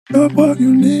Got what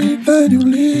you need, then you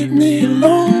leave me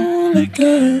alone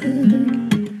again.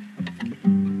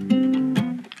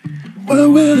 Where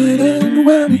will it end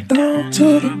when we down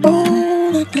to the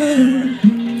bone again?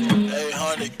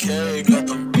 800K, got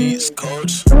the beats,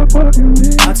 coach.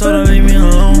 I told her leave me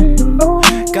alone.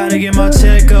 Gotta get my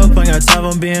check up, I got time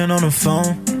on being on the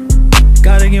phone.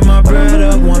 Gotta get my bread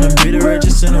up, wanna be the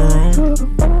richest in the room.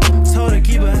 Told her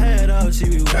keep her head up, she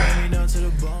be wearing me down to the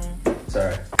bone.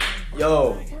 Sorry.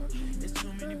 Yo,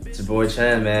 it's your boy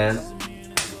Chen, man.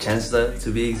 Chensta,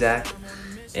 to be exact.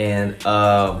 And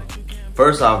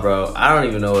first off, bro, I don't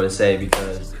even know what to say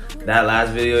because that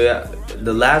last video,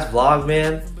 the last vlog,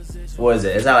 man, what is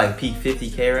it? It's at like peak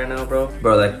 50K right now, bro.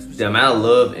 Bro, like the amount of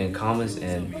love and comments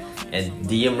and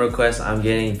DM requests I'm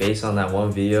getting based on that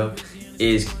one video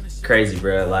is crazy,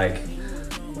 bro. Like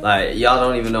y'all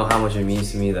don't even know how much it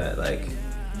means to me that like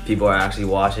people are actually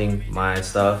watching my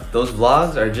stuff. Those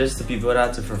vlogs are just to be put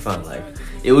out to for fun. Like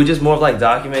it was just more of like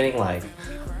documenting like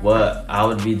what I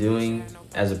would be doing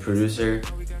as a producer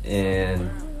and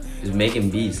just making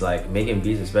beats,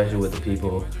 especially with the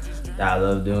people that I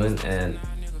love doing, and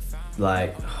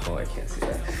like, oh, I can't see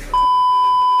that.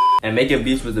 And making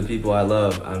beats with the people I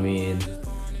love. I mean,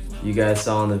 you guys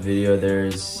saw in the video,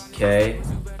 there's Kay,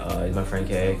 he's my friend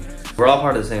Kay. We're all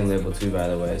part of the same label too, by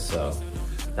the way, so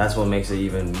that's what makes it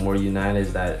even more united,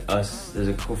 is that there's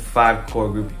a 5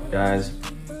 core group of guys,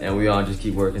 and we all just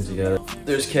keep working together.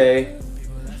 There's Kay,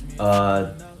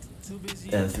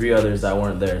 and 3 others that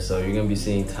weren't there, so you're gonna be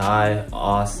seeing Ty,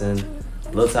 Austin,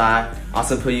 Lil Ty,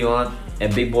 Austin Put You On,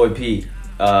 and Big Boy P.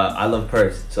 I Love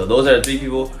Purse. So those are the 3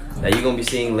 people that you're gonna be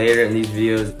seeing later in these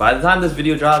videos. By the time this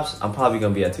video drops, I'm probably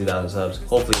gonna be at 2,000 subs.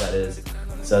 Hopefully that is.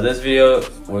 So this video,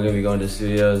 we're gonna be going to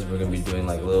studios. We're gonna be doing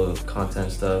like little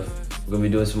content stuff. We're gonna be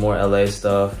doing some more LA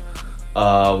stuff.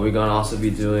 We're gonna also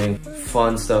be doing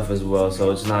fun stuff as well.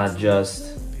 So it's not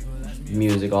just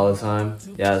music all the time.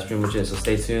 Yeah, that's pretty much it. So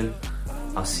stay tuned.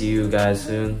 I'll see you guys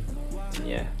soon.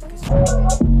 Yeah.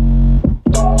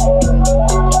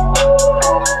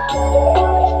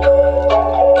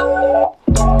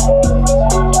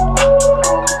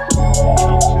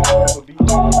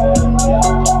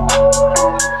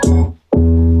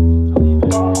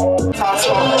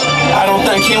 I don't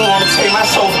think he wanna take my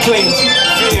soul clean.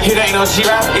 It ain't no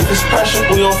G-Rap, if it's pressure,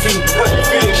 we on feet.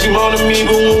 She moaning me,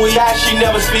 but when we out, she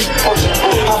never speak.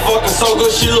 I fuck her so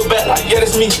good, she look back like, yeah,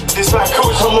 that's me. This my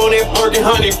coach, I'm on that Birkin,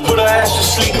 honey, put her ass to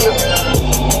sleep.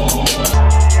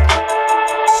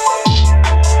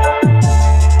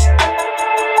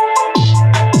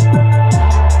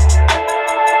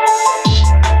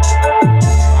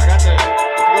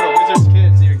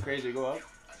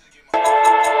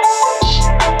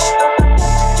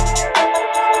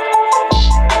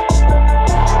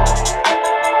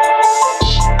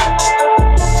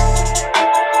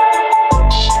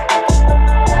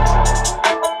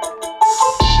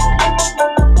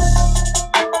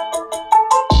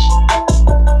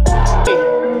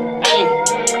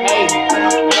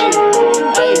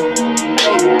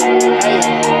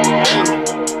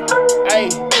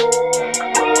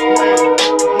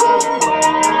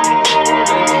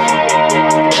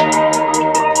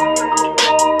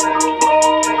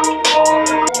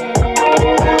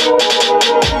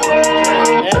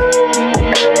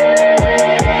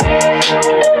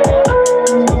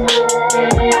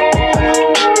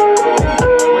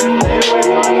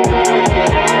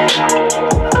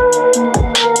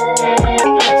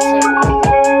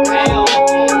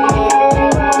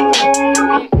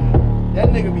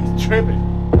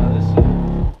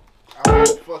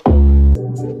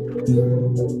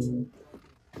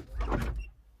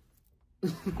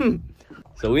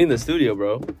 So we in the studio,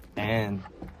 bro, and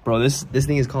bro, this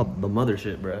thing is called the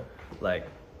mothership, bro. Like,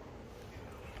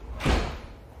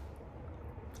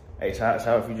 hey, shout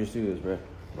out Future Studios, bro.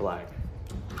 Like,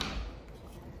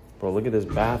 bro, look at this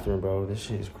bathroom, bro. This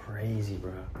shit is crazy,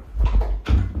 bro.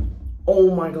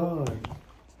 Oh my god.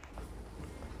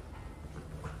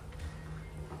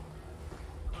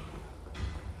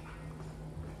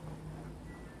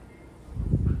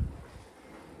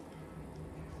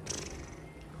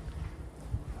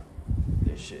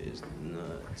 Shit is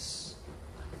nuts.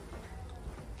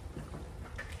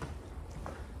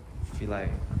 Feel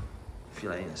like in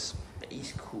a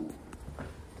space cool.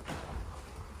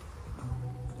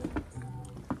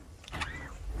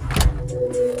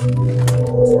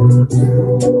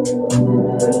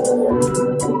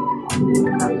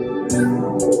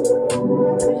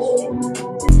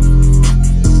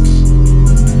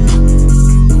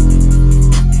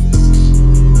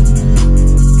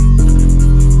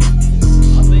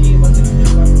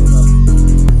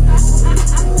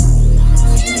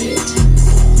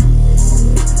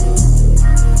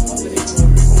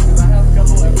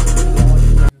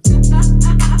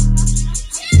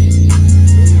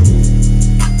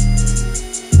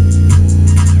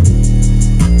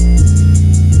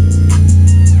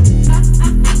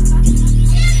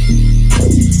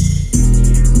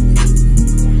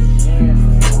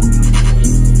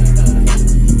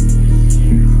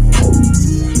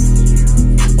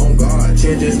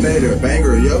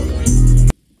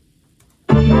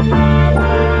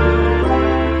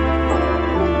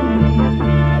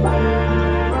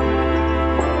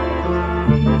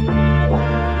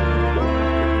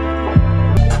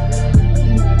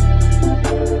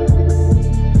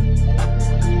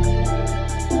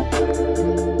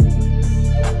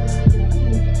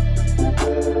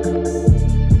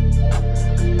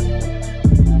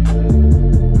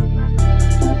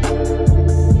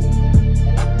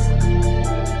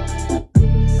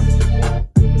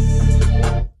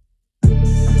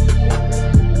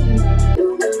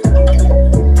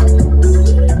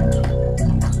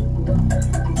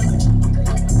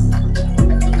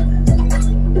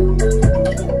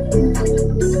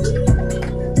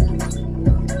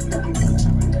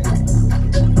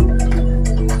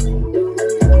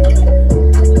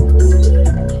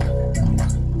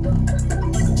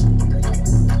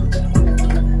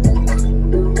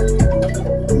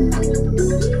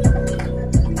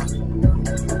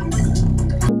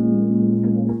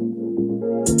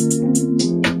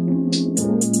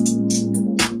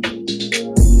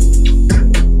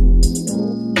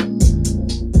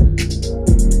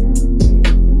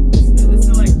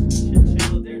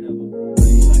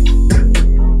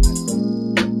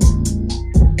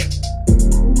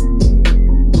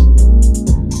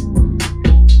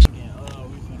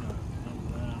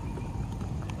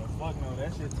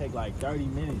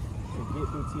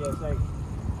 TSA.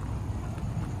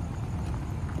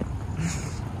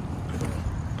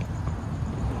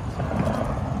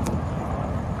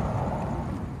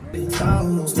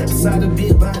 Step aside the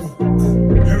big body.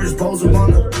 You're exposed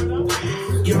on the.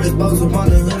 You're exposed on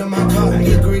the hood of my car. I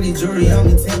get greedy, jury on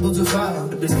the temple to fire.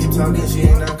 The bitch keep talking, she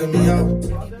ain't knocking me out.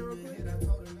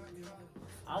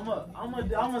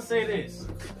 I'ma say this,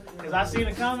 cause I seen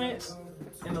the comments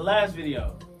in the last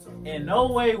video. In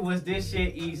no way was this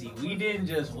shit easy. We didn't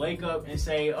just wake up and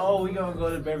say, oh, we gonna go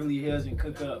to Beverly Hills and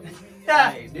cook up.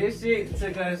 Like, this shit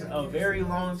took us a very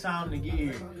long time to get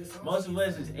here. Most of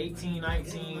us is 18,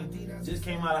 19, just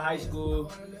came out of high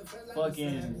school.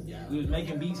 Fucking, we was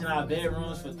making beats in our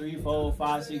bedrooms for 3, 4,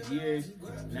 5, 6 years.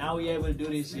 Now we able to do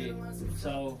this shit.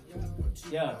 So,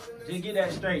 yeah, just get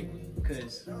that straight.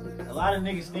 Cause a lot of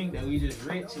niggas think that we just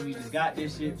rich and we just got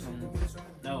this shit from,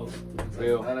 no.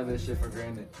 Real. None of this shit for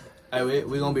granted. Hey,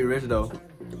 we gonna be rich though.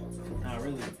 Not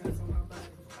really.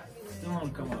 Still wanna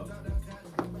come up.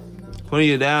 Putting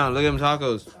you down. Look at them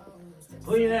tacos.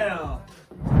 Put you down.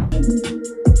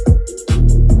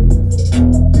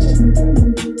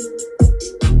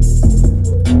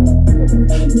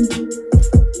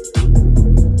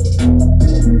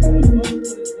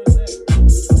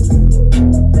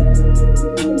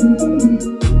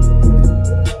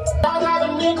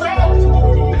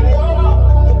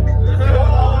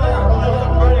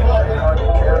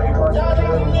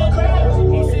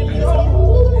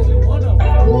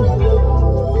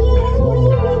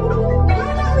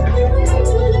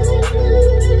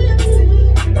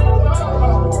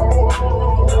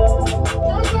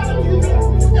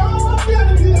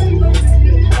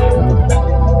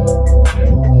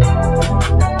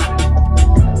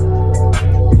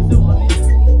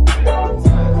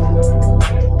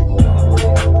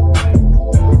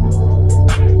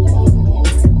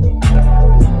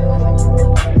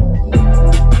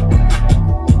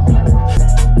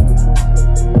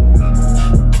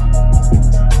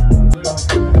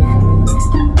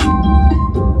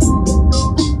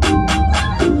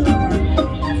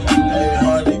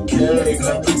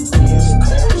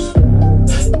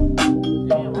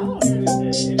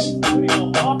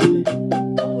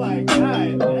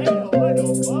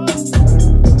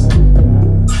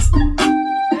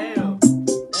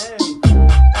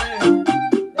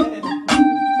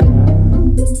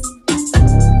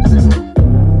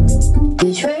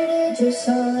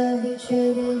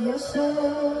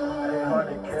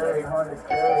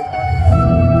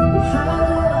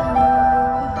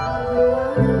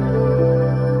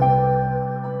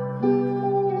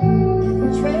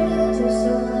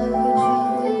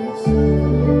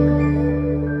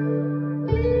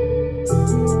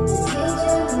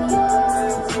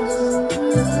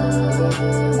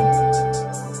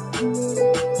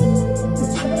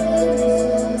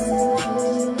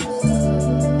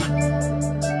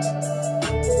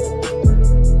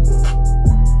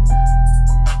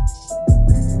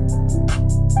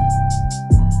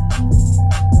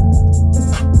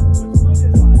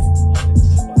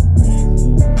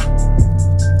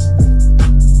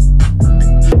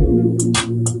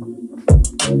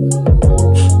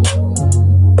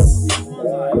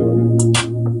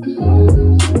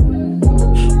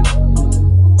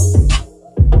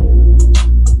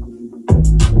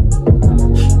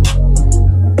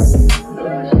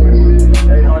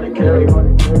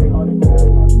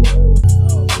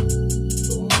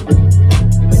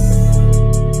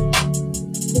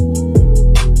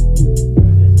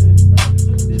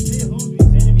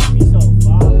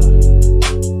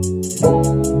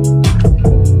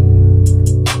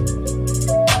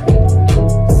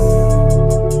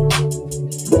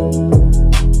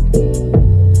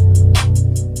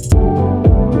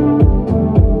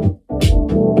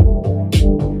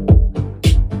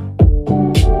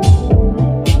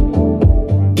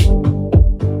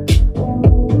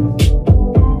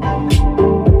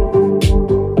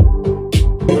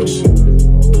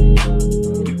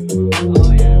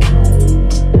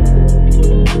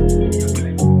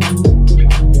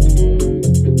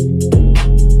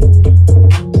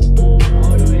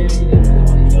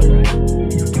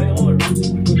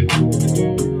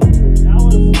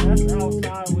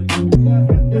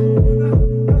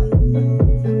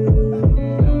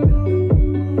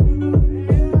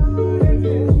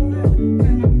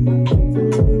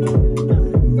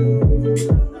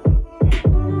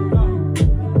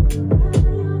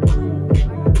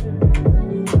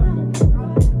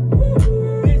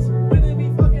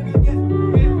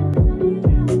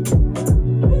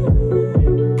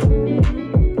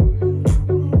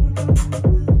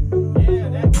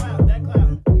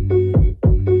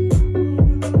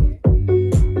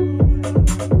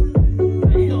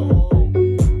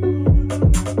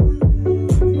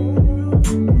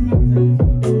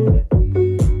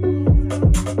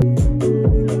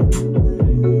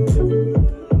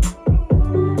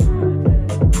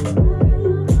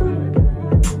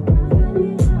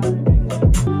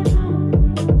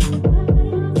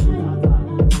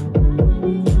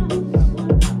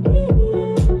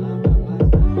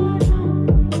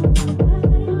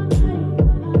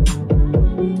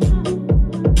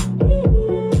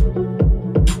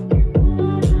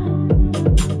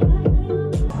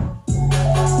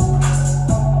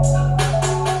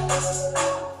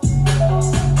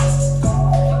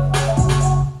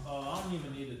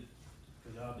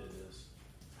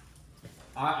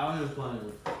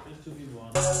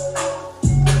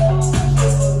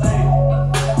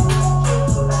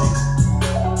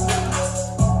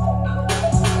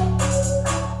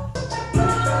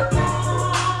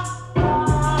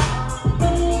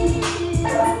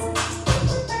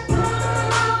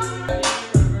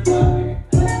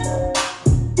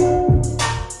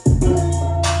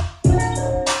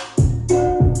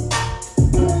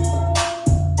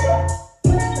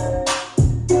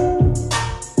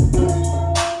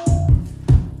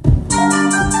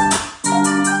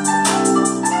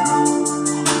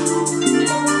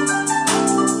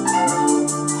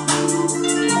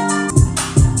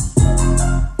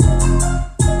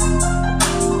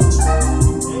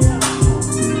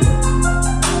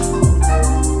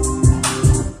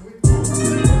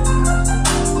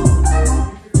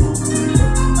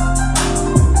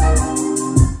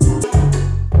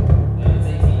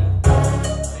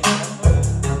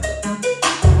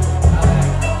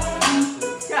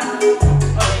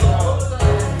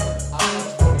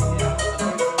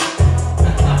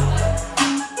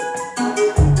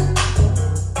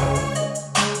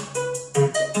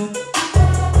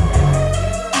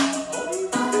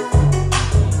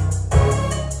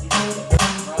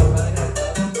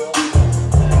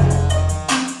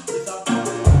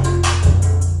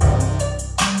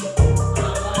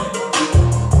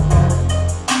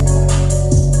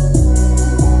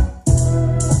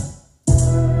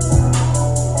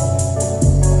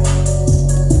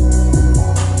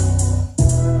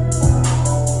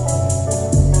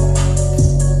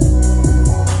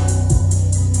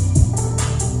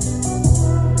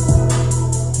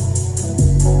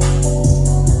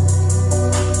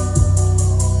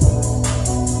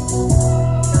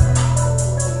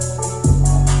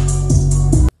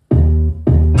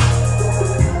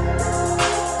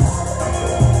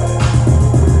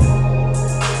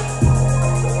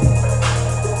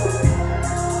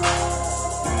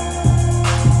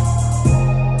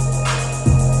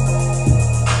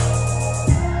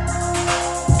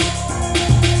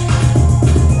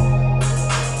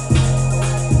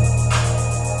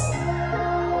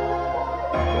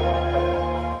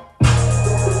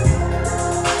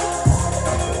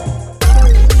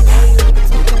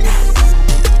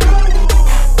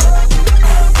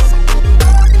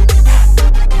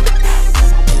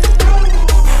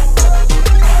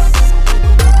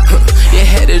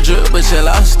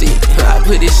 it. I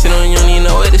put this shit on, you don't even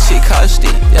know what this shit cost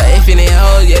it. Yeah, infinite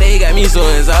hoes, yeah, they got me so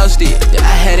exhausted. Yeah,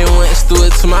 I had it once, threw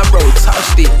it to my bro,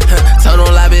 tossed it. Told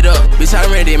him lob it up, bitch, I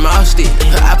ready, moused it.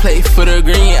 I play for the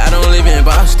green, I don't live in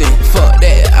Boston. Fuck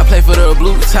that, I play for the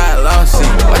blue, Ty Lawson.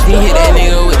 Watch me hit that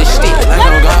nigga with the stick like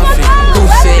I'm golfing. Who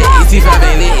said ET5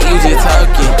 ain't lit, you just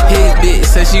talking. His bitch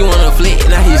said she wanna flick,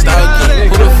 now he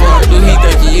stalking. Who the fuck do he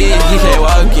think he is? He can't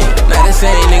walk in. Not the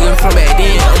same nigga from back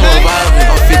then, I'm evolving.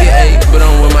 I'm 58, but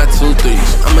I'm with my 2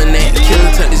 3s. I'm a net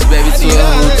killer, turn this baby to a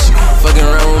hoochie. Fucking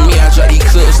around with me, I drop these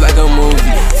clips like a movie.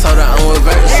 Told her I'm with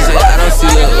verse, she said I don't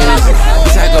see Lil Uzi.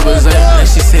 Bitch, I go berserk, now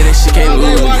she said that she can't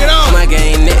lose me. My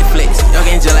game Netflix, y'all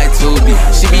game just like Tubi.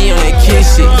 She be on that kid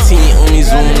shit, team on me,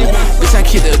 zoom me. Bitch, I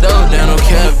kick the door down, don't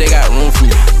care if they got room for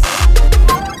me.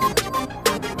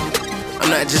 I'm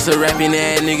not just a rapping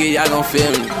ass nigga, y'all gon'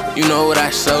 feel me. You know what I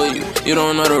show you, you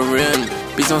don't know the real me.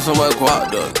 Bitch, I'm so much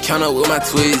guap up, count up with my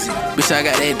Twizzy. Bitch, I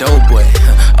got that dope boy,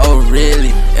 oh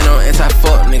really? And I'm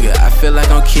anti-fuck nigga, I feel like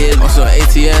I'm killing. On some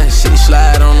ATS shit,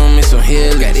 slide on them in some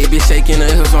hills. Got that bitch shaking her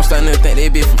hips, I'm starting to think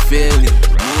that bitch from Philly.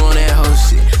 You on that whole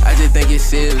shit, I just think it's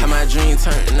silly. How my dream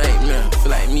turned nightmare,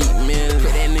 feel like meat meal.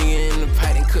 Put that nigga in the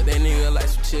pot and cook that nigga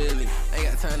like some chili. Ain't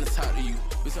got time to talk to you,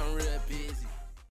 bitch, I'm real busy.